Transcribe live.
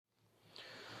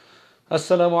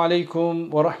Assalamu alaikum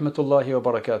wa rahmatullahi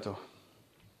wa barakatuh.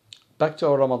 Back to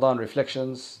our Ramadan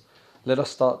reflections. Let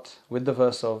us start with the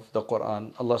verse of the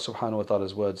Quran, Allah subhanahu wa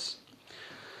ta'ala's words.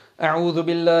 أعوذ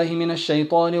بالله من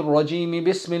الشيطان الرجيم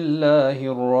بسم الله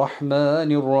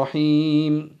الرحمن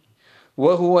الرحيم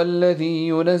وهو الذي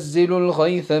ينزل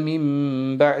الغيث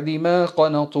من بعد ما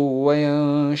قنطوا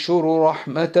وينشر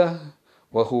رحمته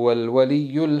وهو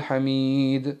الولي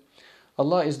الحميد.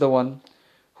 Allah is the one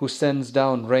who sends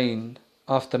down rain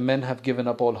after men have given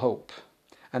up all hope,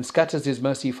 and scatters His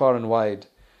mercy far and wide.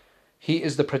 He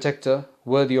is the protector,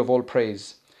 worthy of all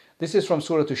praise. This is from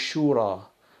Surah Ash-Shura,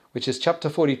 which is chapter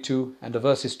 42 and the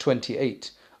verse is 28.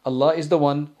 Allah is the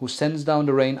one who sends down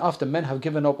the rain after men have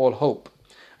given up all hope,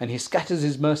 and He scatters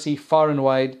His mercy far and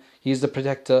wide. He is the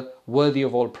protector, worthy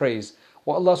of all praise.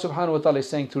 What Allah subhanahu wa ta'ala is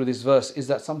saying through this verse is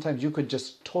that sometimes you could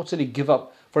just totally give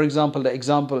up. For example, the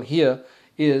example here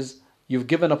is you've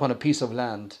given up on a piece of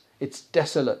land. It's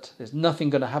desolate. There's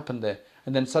nothing going to happen there.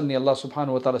 And then suddenly Allah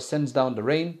subhanahu wa ta'ala sends down the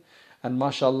rain. And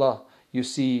mashallah, you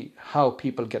see how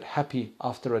people get happy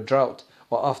after a drought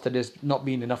or after there's not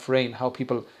been enough rain, how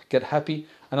people get happy.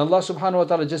 And Allah subhanahu wa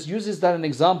ta'ala just uses that an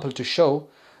example to show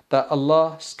that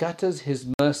Allah scatters His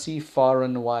mercy far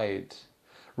and wide.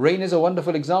 Rain is a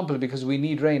wonderful example because we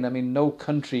need rain. I mean, no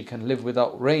country can live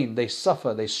without rain. They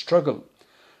suffer, they struggle.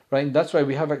 Right? And that's why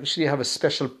we actually have a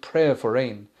special prayer for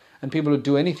rain. And people would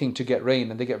do anything to get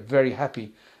rain and they get very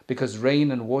happy because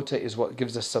rain and water is what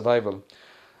gives us survival.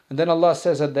 And then Allah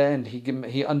says at the end,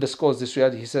 He underscores this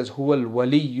reality. He says, Huwal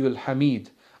Waliyul Hamid.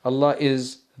 Allah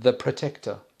is the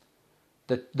protector,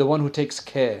 the one who takes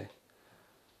care,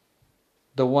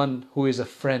 the one who is a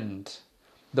friend,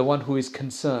 the one who is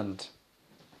concerned.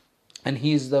 And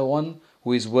He is the one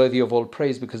who is worthy of all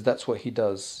praise because that's what He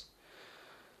does.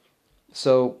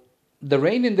 So the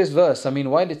rain in this verse, I mean,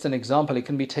 while it's an example, it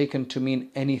can be taken to mean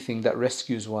anything that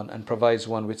rescues one and provides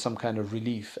one with some kind of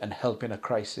relief and help in a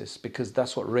crisis, because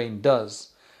that's what rain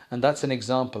does. And that's an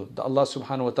example. Allah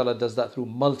subhanahu wa ta'ala does that through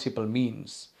multiple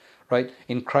means, right?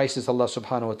 In crisis, Allah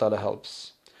subhanahu wa ta'ala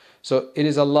helps. So it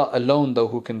is Allah alone, though,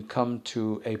 who can come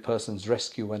to a person's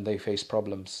rescue when they face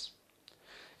problems.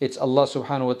 It's Allah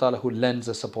subhanahu wa ta'ala who lends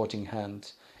a supporting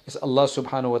hand. It's Allah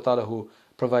subhanahu wa ta'ala who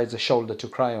provides a shoulder to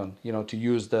cry on, to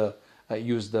use the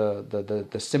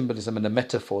symbolism and the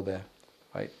metaphor there,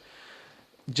 right?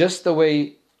 Just the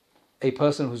way a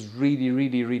person who's really,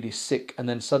 really, really sick and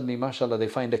then suddenly, mashallah, they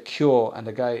find a cure and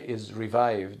the guy is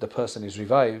revived, the person is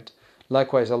revived.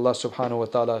 Likewise, Allah subhanahu wa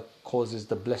ta'ala causes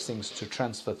the blessings to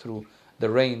transfer through the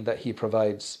rain that He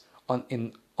provides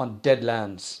on dead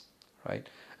lands, right?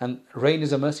 And rain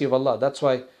is a mercy of Allah. That's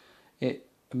why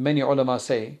many ulama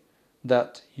say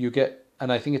that you get,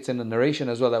 and I think it's in the narration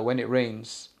as well, that when it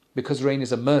rains, because rain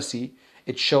is a mercy,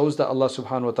 it shows that Allah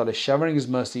subhanahu wa ta'ala is showering His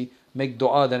mercy. Make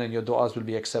dua then and your du'as will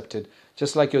be accepted.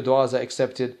 Just like your du'as are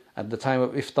accepted at the time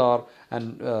of iftar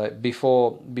and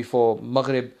before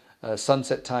maghrib,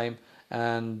 sunset time,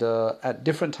 and at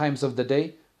different times of the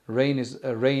day, rain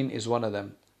is one of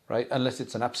them, right? Unless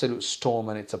it's an absolute storm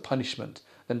and it's a punishment,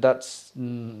 then that's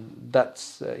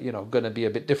going to be a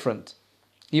bit different.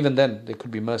 Even then, there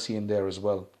could be mercy in there as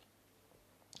well.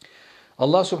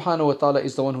 Allah subhanahu wa ta'ala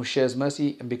is the one who shares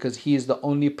mercy, and because He is the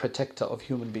only protector of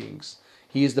human beings.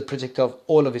 He is the protector of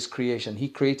all of His creation. He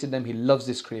created them, He loves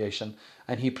His creation,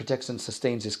 and He protects and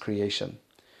sustains His creation.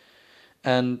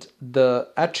 And the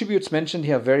attributes mentioned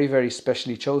here are very, very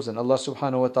specially chosen. Allah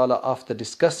subhanahu wa ta'ala, after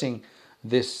discussing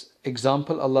this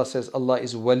example, Allah says Allah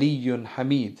is Waliyun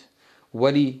Hamid.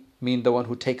 Wali means the one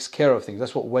who takes care of things.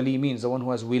 That's what wali means, the one who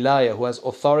has wilaya, who has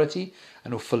authority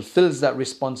and who fulfills that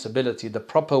responsibility. The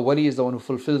proper wali is the one who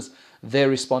fulfills their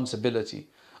responsibility.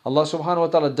 Allah subhanahu wa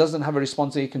ta'ala doesn't have a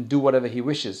responsibility. He can do whatever He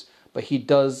wishes, but He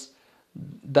does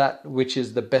that which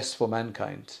is the best for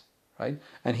mankind, right?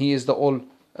 And He is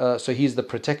so He is the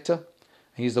protector.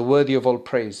 He is the worthy of all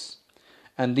praise.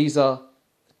 And these are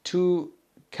two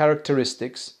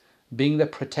characteristics, being the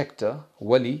protector,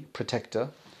 wali, protector,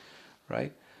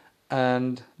 right?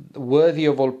 And worthy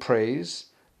of all praise.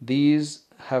 These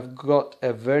have got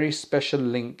a very special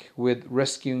link with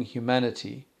rescuing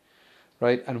humanity,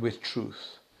 right? And with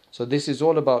truth. So this is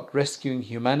all about rescuing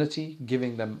humanity,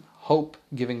 giving them hope,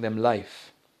 giving them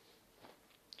life.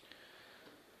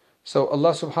 So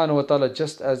Allah subhanahu wa ta'ala,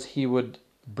 just as He would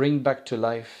bring back to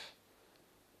life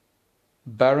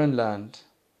barren land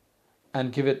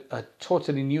and give it a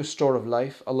totally new store of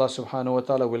life, Allah subhanahu wa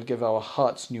ta'ala will give our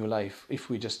hearts new life if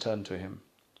we just turn to Him.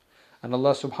 And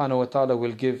Allah subhanahu wa ta'ala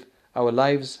will give our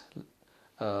lives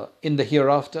in the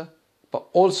hereafter, but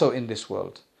also in this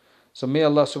world. So may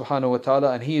Allah subhanahu wa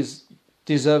ta'ala, and He is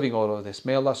deserving all of this,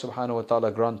 may Allah subhanahu wa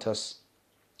ta'ala grant us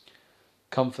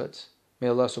comfort. May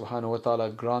Allah subhanahu wa ta'ala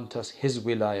grant us His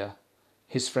wilayah,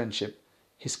 His friendship,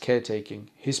 His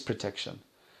caretaking, His protection.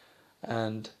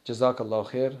 And Jazakallah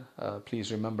khair.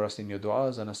 Please remember us in your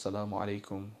du'as, and Assalamu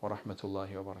alaikum wa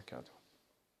rahmatullahi wa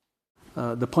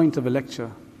barakatuh. The point of a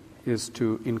lecture is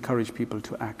to encourage people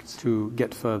to act, to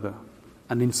get further,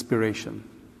 an inspiration,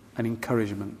 an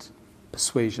encouragement,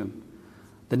 persuasion.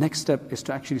 The next step is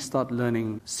to actually start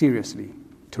learning seriously,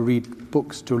 to read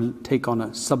books, to take on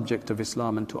a subject of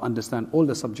Islam and to understand all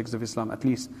the subjects of Islam, at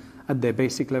least at their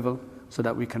basic level, so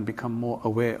that we can become more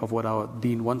aware of what our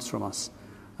deen wants from us.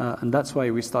 And that's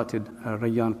why we started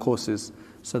Rayyan courses,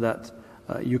 so that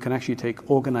you can actually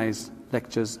take organized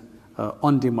lectures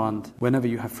on demand whenever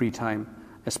you have free time,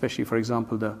 especially, for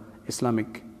example, the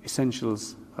Islamic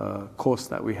Essentials course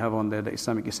that we have on there, the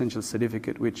Islamic Essentials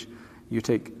Certificate, which you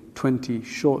take 20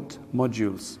 short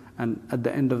modules, and at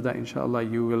the end of that, inshallah,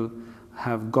 you will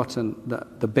have gotten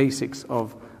the basics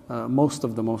of most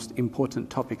of the most important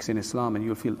topics in Islam, and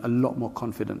you'll feel a lot more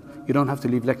confident. You don't have to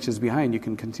leave lectures behind. You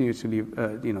can continue to leave,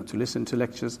 to listen to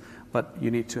lectures, but you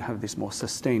need to have this more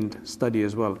sustained study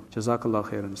as well. Jazakallah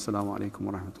khairan. Assalamu alaikum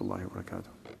wa rahmatullahi wa barakatuh.